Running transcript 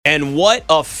And what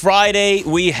a Friday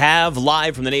we have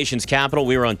live from the nation's capital.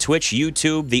 We were on Twitch,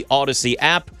 YouTube, the Odyssey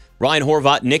app. Ryan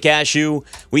Horvat, Nick Ashew.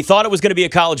 We thought it was going to be a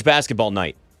college basketball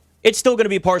night. It's still going to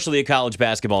be partially a college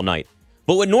basketball night.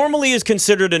 But what normally is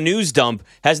considered a news dump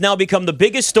has now become the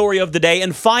biggest story of the day.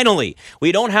 And finally,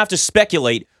 we don't have to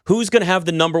speculate who's going to have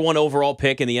the number one overall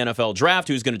pick in the NFL draft,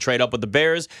 who's going to trade up with the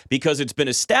Bears, because it's been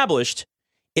established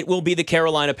it will be the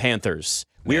Carolina Panthers.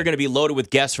 We are going to be loaded with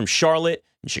guests from Charlotte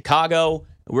and Chicago.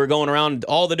 We're going around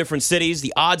all the different cities.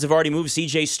 The odds have already moved.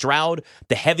 CJ Stroud,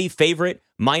 the heavy favorite,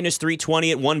 minus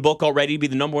 320 at one book already to be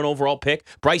the number one overall pick.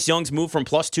 Bryce Young's moved from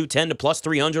plus 210 to plus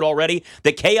 300 already.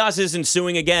 The chaos is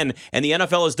ensuing again, and the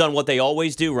NFL has done what they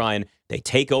always do, Ryan. They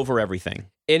take over everything.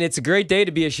 And it's a great day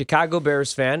to be a Chicago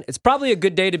Bears fan. It's probably a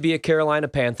good day to be a Carolina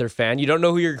Panther fan. You don't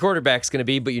know who your quarterback's going to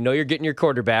be, but you know you're getting your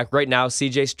quarterback. Right now,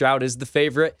 CJ Stroud is the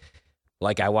favorite.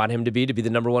 Like I want him to be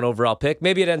the number one overall pick.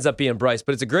 Maybe it ends up being Bryce,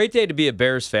 but it's a great day to be a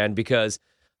Bears fan because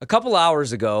a couple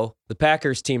hours ago, the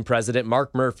Packers team president,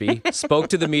 Mark Murphy, spoke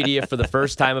to the media for the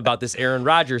first time about this Aaron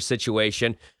Rodgers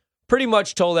situation. Pretty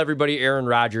much told everybody Aaron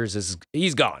Rodgers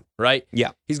he's gone, right?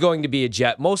 Yeah. He's going to be a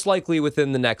Jet, most likely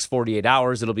within the next 48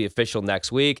 hours. It'll be official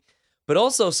next week. But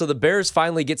also, so the Bears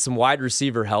finally get some wide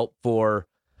receiver help for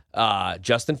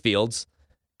Justin Fields,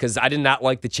 because I did not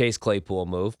like the Chase Claypool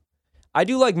move. I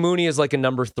do like Mooney as like a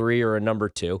number 3 or a number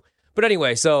 2. But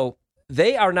anyway, so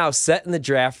they are now set in the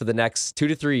draft for the next 2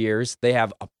 to 3 years. They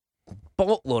have a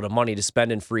boatload of money to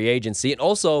spend in free agency. And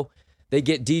also, they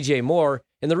get DJ Moore.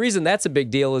 And the reason that's a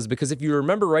big deal is because if you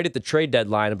remember right at the trade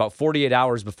deadline, about 48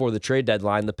 hours before the trade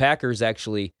deadline, the Packers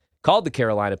actually called the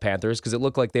Carolina Panthers because it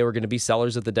looked like they were going to be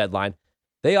sellers at the deadline.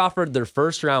 They offered their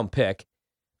first-round pick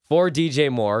for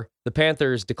DJ Moore. The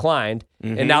Panthers declined,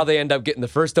 and now they end up getting the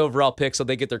first overall pick, so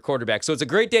they get their quarterback. So it's a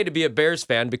great day to be a Bears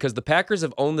fan because the Packers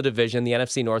have owned the division, the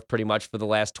NFC North, pretty much for the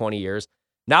last 20 years.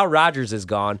 Now Rodgers is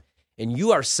gone, and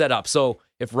you are set up. So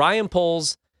if Ryan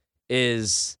Poles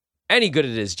is any good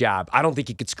at his job, I don't think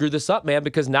he could screw this up, man,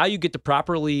 because now you get to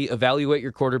properly evaluate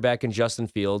your quarterback in Justin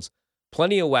Fields.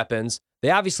 Plenty of weapons. They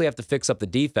obviously have to fix up the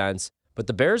defense, but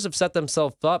the Bears have set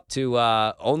themselves up to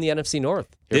own the NFC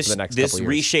North for the next couple years. This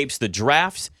reshapes the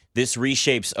draft. This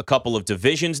reshapes a couple of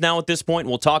divisions now at this point.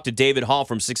 We'll talk to David Hall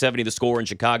from 670 The Score in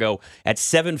Chicago at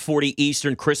 7:40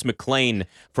 Eastern. Chris McClain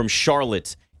from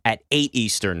Charlotte at 8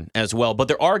 Eastern as well. But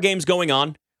there are games going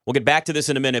on. We'll get back to this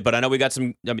in a minute, but I know we got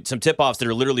some tip-offs that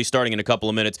are literally starting in a couple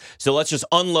of minutes. So let's just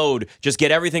unload, just get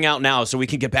everything out now so we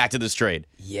can get back to this trade.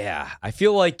 Yeah, I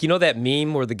feel like, you know that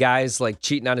meme where the guy's like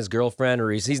cheating on his girlfriend, or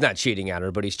he's not cheating on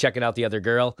her, but he's checking out the other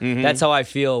girl? That's how I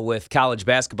feel with college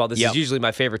basketball. This is usually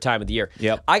my favorite time of the year.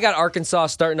 Yep. I got Arkansas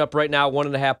starting up right now,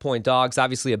 1.5-point dogs.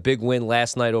 Obviously a big win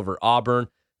last night over Auburn.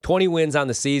 20 wins on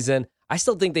the season. I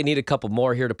still think they need a couple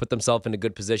more here to put themselves in a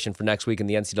good position for next week in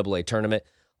the NCAA tournament.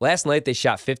 Last night, they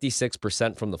shot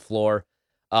 56% from the floor.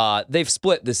 They've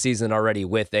split this season already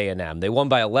with A&M. They won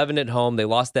by 11 at home. They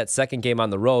lost that second game on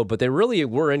the road, but they really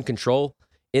were in control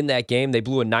in that game. They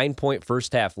blew a 9-point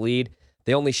first-half lead.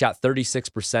 They only shot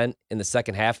 36% in the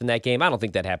second half in that game. I don't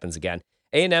think that happens again.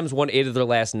 A&M's won 8 of their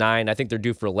last 9. I think they're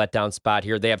due for a letdown spot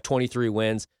here. They have 23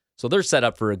 wins, so they're set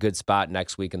up for a good spot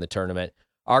next week in the tournament.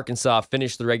 Arkansas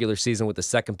finished the regular season with the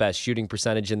second-best shooting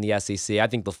percentage in the SEC. I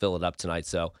think they'll fill it up tonight,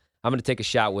 so I'm going to take a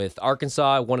shot with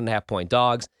Arkansas, 1.5-point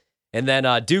dogs. And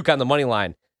then Duke on the money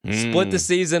line. Split the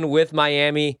season with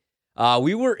Miami.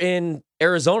 We were in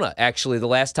Arizona, actually, the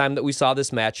last time that we saw this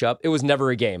matchup. It was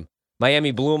never a game. Miami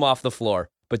blew them off the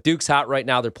floor. But Duke's hot right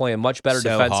now. They're playing much better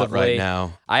defensively. Hot right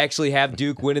now. I actually have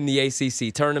Duke winning the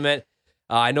ACC tournament.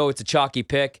 I know it's a chalky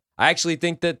pick. I actually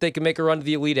think that they can make a run to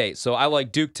the Elite Eight. So I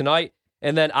like Duke tonight.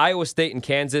 And then Iowa State and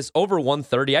Kansas, over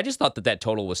 130. I just thought that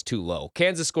total was too low.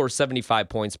 Kansas scores 75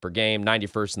 points per game,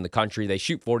 91st in the country. They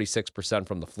shoot 46%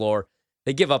 from the floor.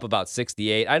 They give up about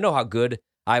 68. I know how good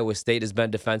Iowa State has been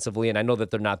defensively, and I know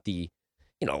that they're not the,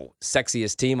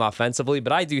 sexiest team offensively,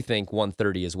 but I do think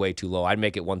 130 is way too low. I'd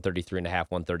make it 133.5,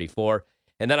 134.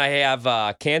 And then I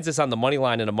have Kansas on the money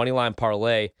line in a money line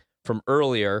parlay from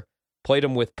earlier. Played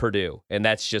them with Purdue, and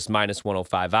that's just minus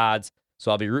 105 odds. So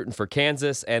I'll be rooting for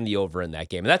Kansas and the over in that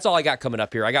game. And that's all I got coming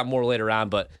up here. I got more later on,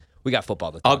 but we got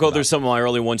football to talk I'll go about. through some of my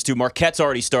early ones, too. Marquette's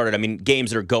already started. I mean, games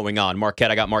that are going on.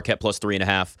 Marquette, I got Marquette plus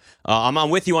 3.5.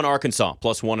 I'm with you on Arkansas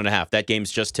plus 1.5. That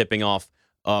game's just tipping off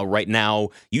right now.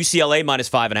 UCLA minus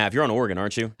 5.5. You're on Oregon,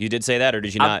 aren't you? You did say that, or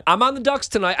did you not? I'm on the Ducks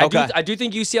tonight. Okay. I do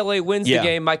think UCLA wins the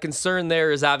game. My concern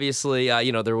there is obviously,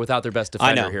 they're without their best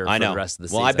defender here for the rest of the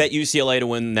season. Well, I bet UCLA to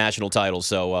win the national title,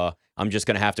 so I'm just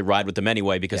going to have to ride with them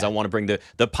anyway because I want to bring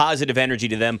the positive energy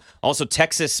to them. Also,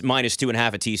 Texas minus 2.5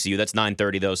 at TCU. That's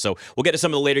 9:30 though. So we'll get to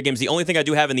some of the later games. The only thing I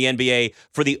do have in the NBA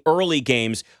for the early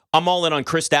games, I'm all in on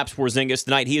Kristaps Porzingis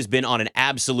tonight. He has been on an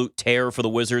absolute tear for the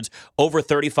Wizards. Over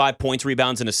 35 points,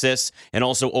 rebounds, and assists, and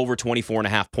also over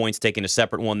 24.5 points, taking a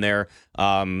separate one there.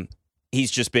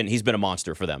 He's been a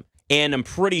monster for them. And I'm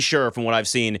pretty sure from what I've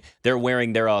seen, they're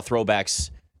wearing their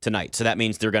throwbacks tonight. So that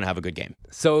means they're going to have a good game.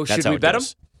 So should we bet them?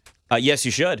 Yes,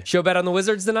 you should. Show bet on the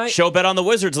Wizards tonight? Show bet on the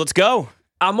Wizards. Let's go.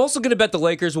 I'm also going to bet the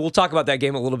Lakers. We'll talk about that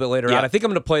game a little bit later on. I think I'm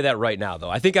going to play that right now, though.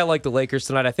 I think I like the Lakers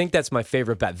tonight. I think that's my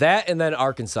favorite bet. That and then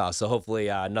Arkansas. So hopefully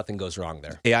nothing goes wrong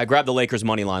there. Yeah, I grabbed the Lakers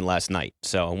money line last night,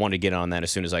 so I wanted to get on that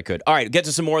as soon as I could. All right, get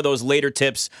to some more of those later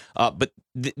tips. But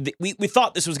we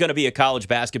thought this was going to be a college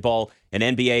basketball and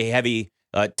NBA heavy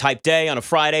type day on a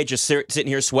Friday, just sitting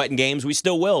here sweating games. We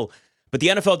still will. But the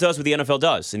NFL does what the NFL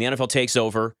does, and the NFL takes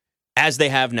over. As they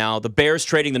have now, the Bears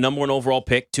trading the number 1 overall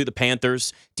pick to the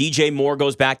Panthers. DJ Moore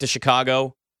goes back to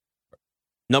Chicago.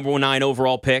 Number 9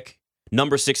 overall pick.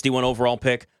 Number 61 overall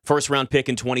pick. First round pick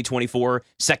in 2024.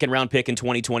 Second round pick in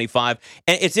 2025.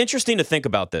 And it's interesting to think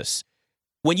about this.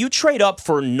 When you trade up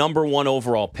for number 1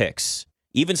 overall picks,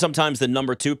 even sometimes the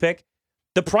number 2 pick,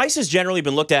 the price has generally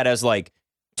been looked at as like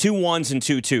 2 1s and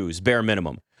 2 2s, bare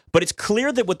minimum. But it's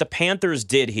clear that what the Panthers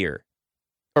did here,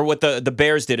 or what the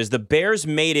Bears did, is the Bears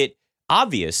made it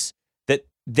obvious that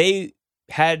they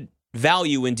had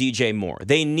value in DJ Moore.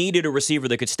 They needed a receiver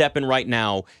that could step in right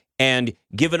now and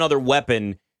give another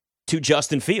weapon to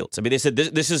Justin Fields. I mean, they said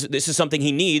this is something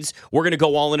he needs. We're going to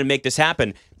go all in and make this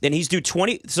happen. And he's due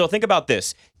 20. So think about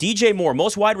this. DJ Moore,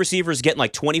 most wide receivers getting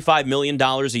like $25 million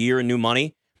a year in new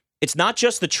money. It's not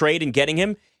just the trade and getting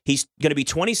him. He's going to be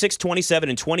 26, 27,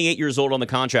 and 28 years old on the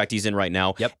contract he's in right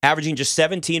now, averaging just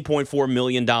 $17.4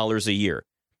 million a year.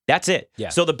 That's it. Yeah.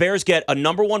 So the Bears get a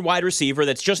number 1 wide receiver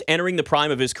that's just entering the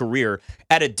prime of his career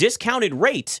at a discounted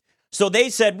rate. So they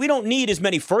said, we don't need as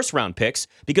many first-round picks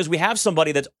because we have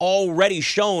somebody that's already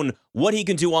shown what he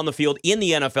can do on the field in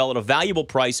the NFL at a valuable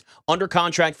price, under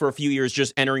contract for a few years,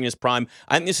 just entering his prime.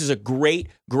 I think this is a great,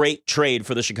 great trade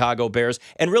for the Chicago Bears.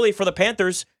 And really for the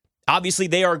Panthers, obviously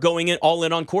they are going all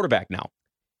in on quarterback now.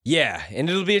 Yeah, and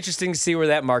it'll be interesting to see where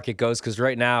that market goes because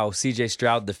right now, C.J.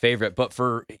 Stroud, the favorite. But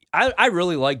I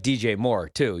really like DJ Moore,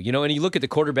 too. You know, and you look at the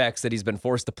quarterbacks that he's been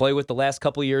forced to play with the last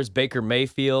couple of years, Baker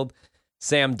Mayfield,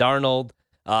 Sam Darnold.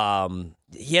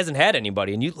 He hasn't had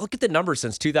anybody. And you look at the numbers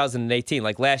since 2018,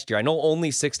 like last year. I know only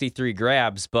 63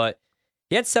 grabs, but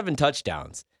he had 7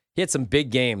 touchdowns. He had some big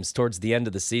games towards the end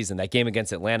of the season. That game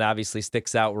against Atlanta obviously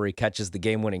sticks out where he catches the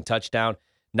game-winning touchdown.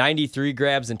 93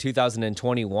 grabs in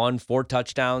 2021, 4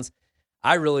 touchdowns.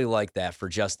 I really like that for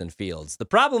Justin Fields. The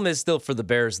problem is still for the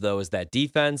Bears, though, is that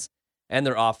defense and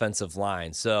their offensive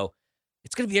line. So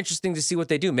it's going to be interesting to see what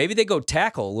they do. Maybe they go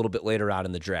tackle a little bit later on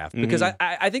in the draft because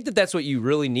I think that that's what you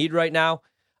really need right now.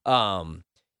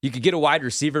 You could get a wide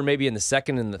receiver maybe in the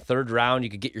 2nd and the 3rd round. You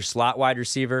could get your slot wide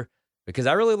receiver because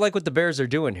I really like what the Bears are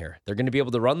doing here. They're going to be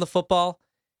able to run the football.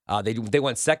 They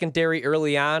went secondary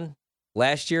early on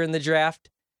last year in the draft.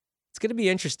 It's going to be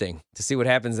interesting to see what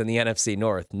happens in the NFC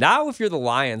North. Now, if you're the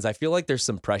Lions, I feel like there's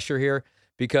some pressure here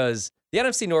because the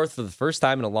NFC North, for the first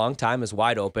time in a long time, is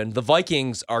wide open. The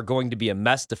Vikings are going to be a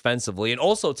mess defensively. And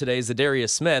also today, Zadarius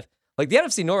Smith. Like the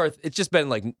NFC North, it's just been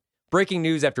like breaking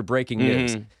news after breaking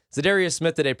news. Zadarius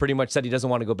Smith today pretty much said he doesn't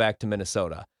want to go back to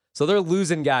Minnesota. So they're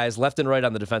losing guys left and right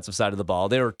on the defensive side of the ball.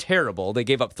 They were terrible. They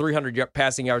gave up 300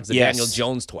 passing yards to Daniel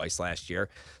Jones twice last year.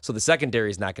 So the secondary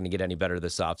is not going to get any better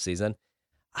this offseason.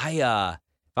 If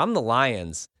I'm the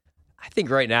Lions, I think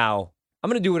right now I'm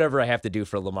going to do whatever I have to do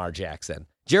for Lamar Jackson.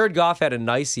 Jared Goff had a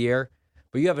nice year,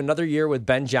 but you have another year with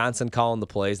Ben Johnson calling the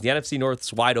plays. The NFC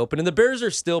North's wide open, and the Bears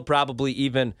are still probably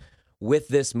even with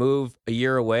this move a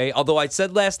year away. Although I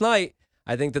said last night,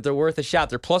 I think that they're worth a shot.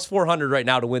 They're plus 400 right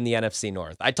now to win the NFC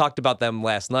North. I talked about them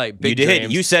last night. Big you did.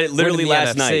 Dreams, you said it literally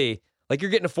last night. Like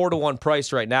you're getting a 4-1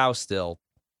 price right now still.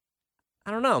 I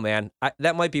don't know, man.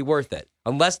 That might be worth it.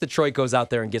 Unless Detroit goes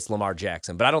out there and gets Lamar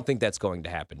Jackson. But I don't think that's going to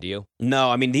happen. Do you? No,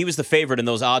 I mean, he was the favorite in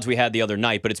those odds we had the other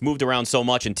night, but it's moved around so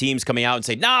much, and teams coming out and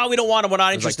say, no, we don't want him. We're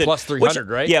not interested. Like plus 300,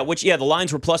 right? Yeah, the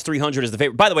lines were plus 300 as the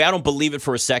favorite. By the way, I don't believe it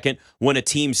for a second when a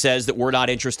team says that we're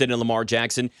not interested in Lamar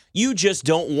Jackson. You just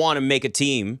don't want to make a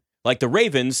team like the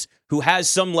Ravens, who has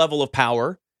some level of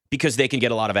power because they can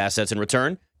get a lot of assets in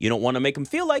return. You don't want to make them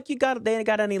feel like they ain't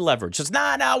got any leverage. So it's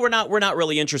we're not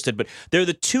really interested. But they're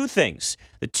the two things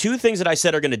that I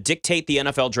said are going to dictate the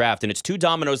NFL draft, and it's two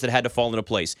dominoes that had to fall into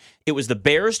place. It was the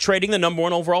Bears trading the number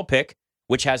 1 overall pick,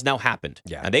 which has now happened.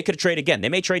 Yeah. And they could trade again. They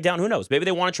may trade down. Who knows? Maybe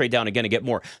they want to trade down again and get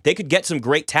more. They could get some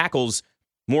great tackles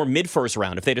more mid-first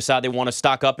round if they decide they want to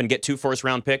stock up and get 2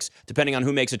 first-round picks, depending on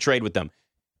who makes a trade with them.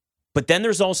 But then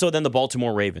there's also the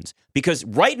Baltimore Ravens. Because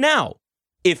right now,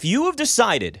 if you have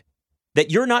decided that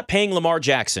you're not paying Lamar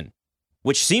Jackson,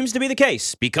 which seems to be the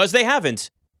case because they haven't,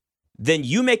 then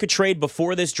you make a trade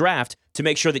before this draft to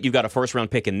make sure that you've got a first-round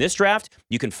pick in this draft.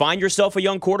 You can find yourself a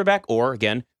young quarterback, or,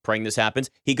 again, praying this happens,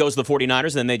 he goes to the 49ers,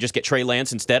 and then they just get Trey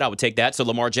Lance instead. I would take that so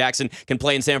Lamar Jackson can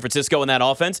play in San Francisco in that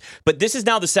offense. But this is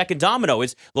now the second domino,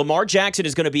 is Lamar Jackson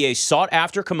is going to be a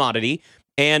sought-after commodity,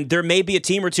 and there may be a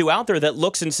team or two out there that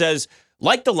looks and says,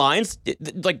 like the Lions,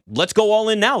 let's go all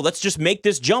in now. Let's just make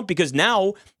this jump, because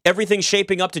now everything's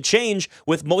shaping up to change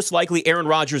with most likely Aaron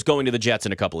Rodgers going to the Jets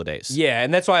in a couple of days. Yeah,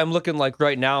 and that's why I'm looking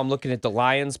right now, I'm looking at the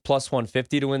Lions plus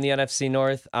 150 to win the NFC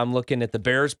North. I'm looking at the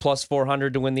Bears plus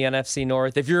 400 to win the NFC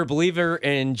North. If you're a believer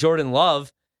in Jordan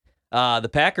Love, the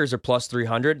Packers are plus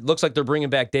 300. Looks like they're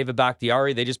bringing back David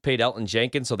Bakhtiari. They just paid Elton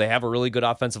Jenkins, so they have a really good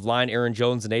offensive line. Aaron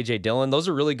Jones and A.J. Dillon. Those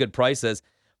are really good prices.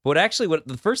 But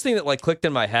the first thing that clicked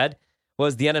in my head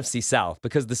was the NFC South,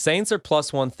 because the Saints are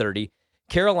plus 130,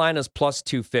 Carolina's plus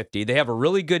 250. They have a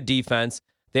really good defense.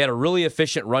 They had a really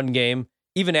efficient run game,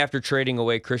 even after trading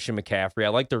away Christian McCaffrey. I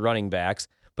like their running backs,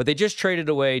 but they just traded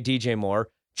away DJ Moore.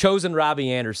 Chosen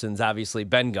Robbie Anderson's obviously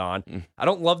been gone. I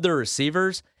don't love their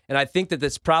receivers, and I think that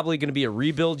that's probably going to be a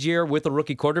rebuild year with a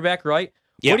rookie quarterback, right?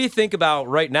 Yeah. What do you think about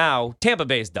right now? Tampa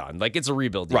Bay's done. It's a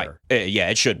rebuild year. Right. Yeah,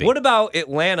 it should be. What about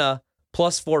Atlanta?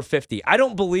 Plus 450. I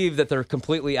don't believe that they're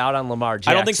completely out on Lamar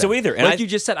Jackson. I don't think so either. And you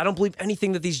just said, I don't believe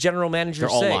anything that these general managers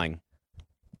say. They're all lying.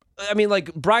 I mean,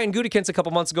 Brian Gutekunst a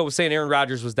couple months ago was saying Aaron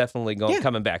Rodgers was definitely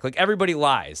coming back. Everybody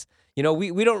lies. We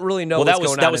don't really know what's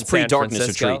going on. That was pre-darkness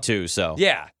retreat too. So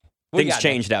yeah, things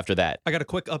changed after that. I got a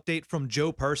quick update from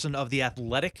Joe Person of The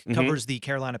Athletic, covers the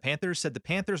Carolina Panthers, said the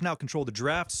Panthers now control the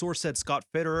draft. Source said Scott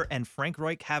Fitterer and Frank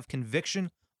Reich have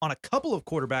conviction on a couple of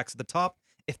quarterbacks at the top.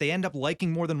 If they end up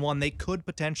liking more than one, they could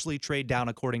potentially trade down,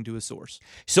 according to a source.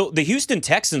 So the Houston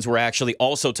Texans were actually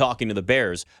also talking to the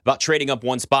Bears about trading up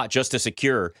one spot just to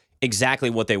secure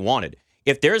exactly what they wanted.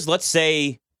 If there's, let's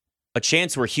say, a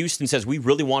chance where Houston says, we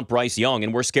really want Bryce Young,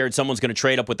 and we're scared someone's going to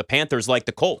trade up with the Panthers like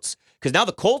the Colts, because now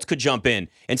the Colts could jump in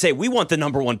and say, we want the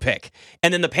number 1 pick.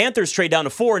 And then the Panthers trade down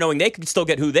to 4, knowing they can still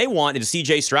get who they want, and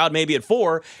C.J. Stroud maybe at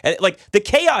 4. And, the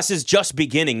chaos is just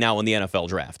beginning now in the NFL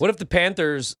draft. What if the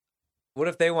Panthers... What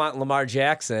if they want Lamar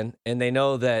Jackson and they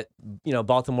know that,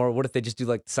 Baltimore, what if they just do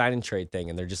the sign and trade thing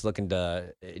and they're just looking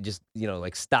to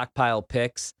stockpile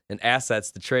picks and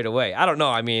assets to trade away? I don't know.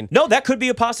 I mean, no, that could be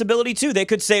a possibility too. They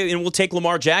could say, and we'll take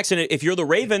Lamar Jackson. If you're the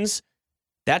Ravens,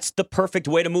 that's the perfect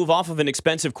way to move off of an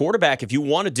expensive quarterback. If you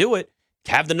want to do it,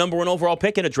 have the number 1 overall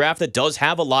pick in a draft that does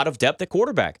have a lot of depth at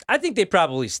quarterback. I think they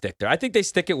probably stick there. I think they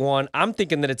stick at 1. I'm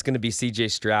thinking that it's going to be C.J.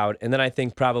 Stroud. And then I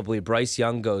think probably Bryce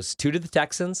Young goes 2 to the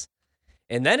Texans.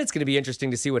 And then it's going to be interesting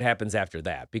to see what happens after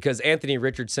that, because Anthony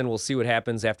Richardson, will see what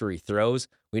happens after he throws.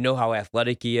 We know how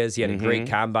athletic he is. He had a great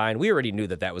combine. We already knew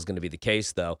that was going to be the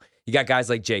case, though. You got guys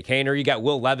like Jake Haener. You got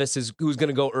Will Levis, who's going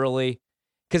to go early.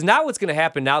 Because now what's going to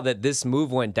happen now that this move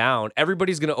went down,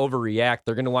 everybody's going to overreact.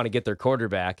 They're going to want to get their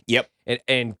quarterback. Yep.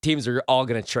 And teams are all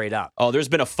going to trade up. Oh, there's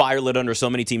been a fire lit under so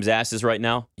many teams' asses right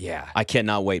now. Yeah. I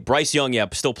cannot wait. Bryce Young,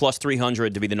 still plus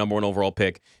 300 to be the number 1 overall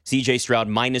pick. C.J. Stroud,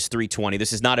 minus 320.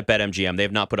 This is not at BetMGM. They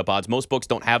have not put up odds. Most books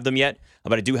don't have them yet,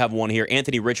 but I do have one here.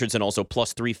 Anthony Richardson also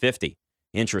plus 350.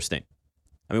 Interesting.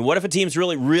 I mean, what if a team's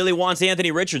really wants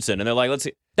Anthony Richardson, and they're like, let's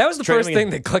see. That was the first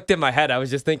thing that clicked in my head. I was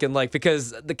just thinking,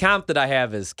 because the comp that I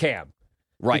have is Cam.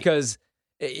 Right. Because,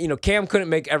 Cam couldn't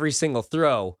make every single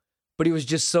throw, but he was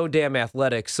just so damn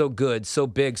athletic, so good, so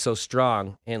big, so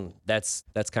strong. And that's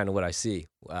kind of what I see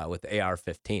with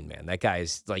AR-15, man. That guy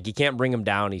is, you can't bring him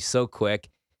down. He's so quick.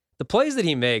 The plays that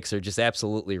he makes are just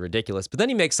absolutely ridiculous. But then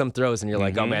he makes some throws, and you're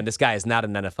like, oh, man, this guy is not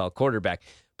an NFL quarterback.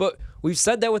 But we've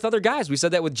said that with other guys. We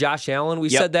said that with Josh Allen. We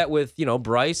said that with,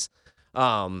 Bryce.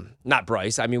 Not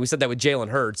Bryce. I mean, we said that with Jalen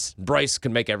Hurts. Bryce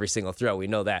can make every single throw. We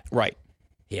know that. Right.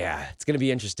 Yeah, it's going to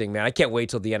be interesting, man. I can't wait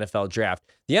till the NFL draft.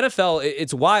 The NFL,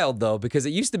 it's wild, though, because it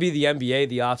used to be the NBA.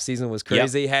 The offseason was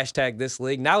crazy. Hashtag this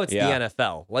league. Now it's the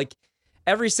NFL.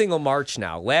 Every single March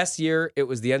now. Last year, it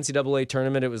was the NCAA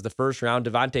tournament. It was the first round.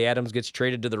 Devontae Adams gets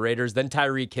traded to the Raiders. Then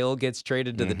Tyreek Hill gets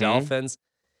traded to the Dolphins.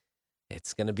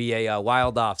 It's going to be a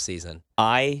wild offseason.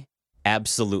 I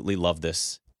absolutely love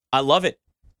this. I love it.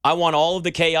 I want all of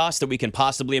the chaos that we can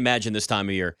possibly imagine this time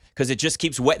of year because it just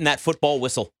keeps wetting that football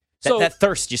whistle. That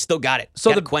thirst, you still got it.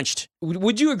 So got it quenched.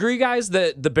 Would you agree, guys,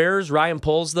 that the Bears, Ryan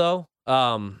Poles, though,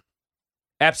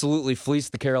 absolutely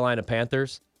fleeced the Carolina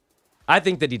Panthers? I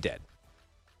think that he did.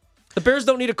 The Bears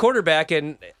don't need a quarterback,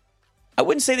 and I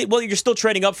wouldn't say that. Well, you're still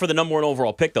trading up for the number 1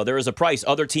 overall pick, though. There is a price.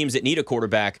 Other teams that need a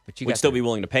quarterback would still be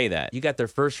willing to pay that. You got their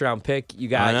first-round pick. You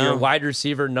got your wide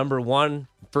receiver number 1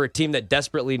 for a team that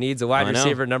desperately needs a wide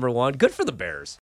receiver number 1. Good for the Bears.